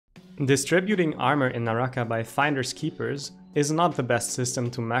Distributing armor in Naraka by finders keepers is not the best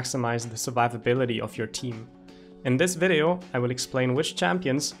system to maximize the survivability of your team. In this video, I will explain which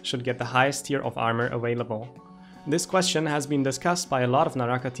champions should get the highest tier of armor available. This question has been discussed by a lot of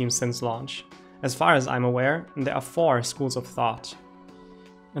Naraka teams since launch. As far as I'm aware, there are 4 schools of thought.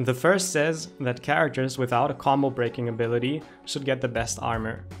 And the first says that characters without a combo breaking ability should get the best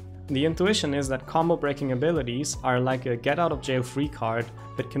armor. The intuition is that combo breaking abilities are like a get out of jail free card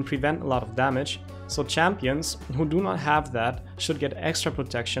that can prevent a lot of damage, so champions who do not have that should get extra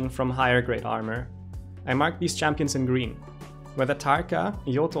protection from higher grade armor. I marked these champions in green. Whether Tarka,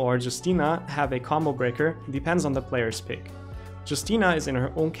 Yoto or Justina have a combo breaker depends on the player's pick. Justina is in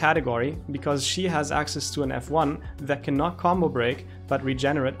her own category because she has access to an F1 that cannot combo break but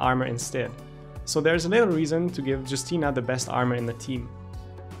regenerate armor instead. So there's little reason to give Justina the best armor in the team.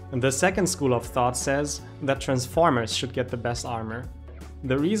 The second school of thought says that Transformers should get the best armor.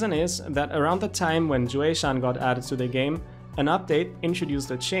 The reason is that around the time when Jueshan got added to the game, an update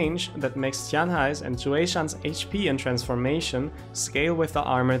introduced a change that makes Tianhai's and Jueshan's HP and transformation scale with the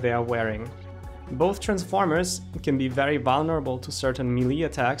armor they are wearing. Both Transformers can be very vulnerable to certain melee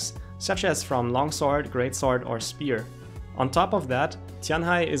attacks, such as from longsword, greatsword or spear. On top of that,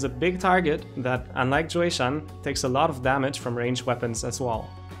 Tianhai is a big target that, unlike Jueshan, takes a lot of damage from ranged weapons as well.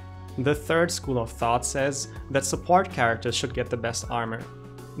 The third school of thought says that support characters should get the best armor.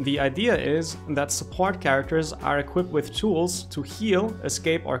 The idea is that support characters are equipped with tools to heal,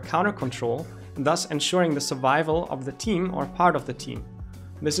 escape or counter control, thus ensuring the survival of the team or part of the team.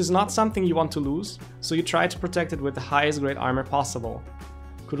 This is not something you want to lose, so you try to protect it with the highest grade armor possible.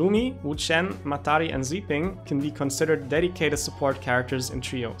 Kurumi, Wuchen, Matari and Ziping can be considered dedicated support characters in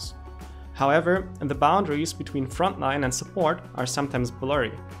trios. However, the boundaries between frontline and support are sometimes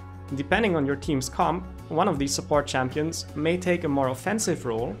blurry. Depending on your team's comp, one of these support champions may take a more offensive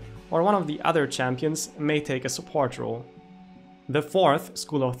role, or one of the other champions may take a support role. The fourth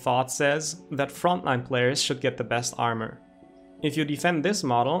school of thought says that frontline players should get the best armor. If you defend this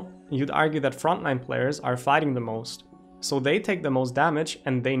model, you'd argue that frontline players are fighting the most, so they take the most damage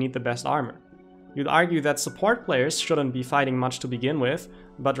and they need the best armor. You'd argue that support players shouldn't be fighting much to begin with,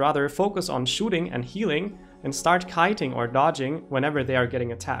 but rather focus on shooting and healing and start kiting or dodging whenever they are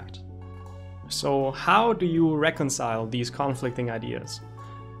getting attacked. So how do you reconcile these conflicting ideas?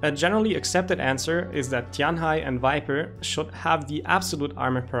 A generally accepted answer is that Tianhai and Viper should have the absolute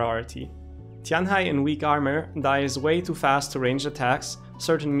armor priority. Tianhai in weak armor dies way too fast to ranged attacks,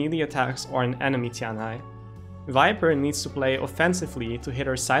 certain melee attacks or an enemy Tianhai. Viper needs to play offensively to hit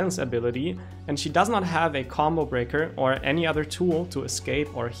her silence ability, and she does not have a combo breaker or any other tool to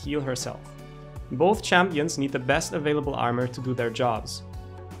escape or heal herself. Both champions need the best available armor to do their jobs.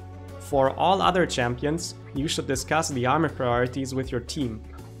 For all other champions, you should discuss the armor priorities with your team.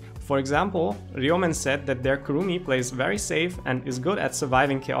 For example, Ryomen said that their Kurumi plays very safe and is good at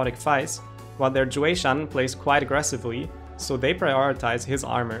surviving chaotic fights, while their Jueshan plays quite aggressively, so they prioritize his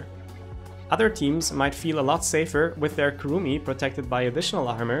armor. Other teams might feel a lot safer with their Kurumi protected by additional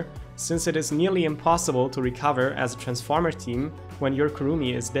armor, since it is nearly impossible to recover as a Transformer team when your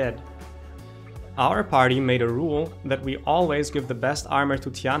Kurumi is dead. Our party made a rule that we always give the best armor to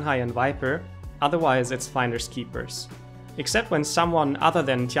Tianhai and Viper, otherwise it's finders keepers. Except when someone other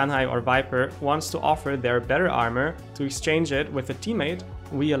than Tianhai or Viper wants to offer their better armor to exchange it with a teammate,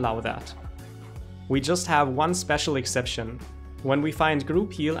 we allow that. We just have one special exception. When we find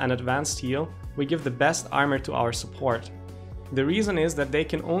group heal and advanced heal, we give the best armor to our support. The reason is that they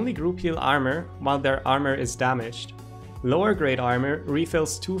can only group heal armor while their armor is damaged. Lower grade armor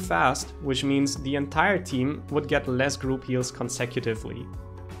refills too fast, which means the entire team would get less group heals consecutively.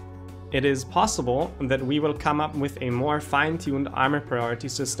 It is possible that we will come up with a more fine-tuned armor priority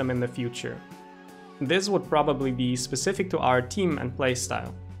system in the future. This would probably be specific to our team and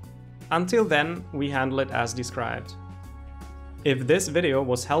playstyle. Until then, we handle it as described. If this video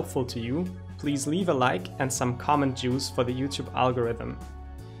was helpful to you, please leave a like and some comment juice for the YouTube algorithm.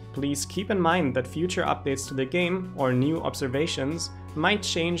 Please keep in mind that future updates to the game or new observations might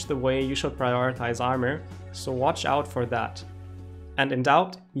change the way you should prioritize armor, so watch out for that. And in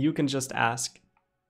doubt, you can just ask.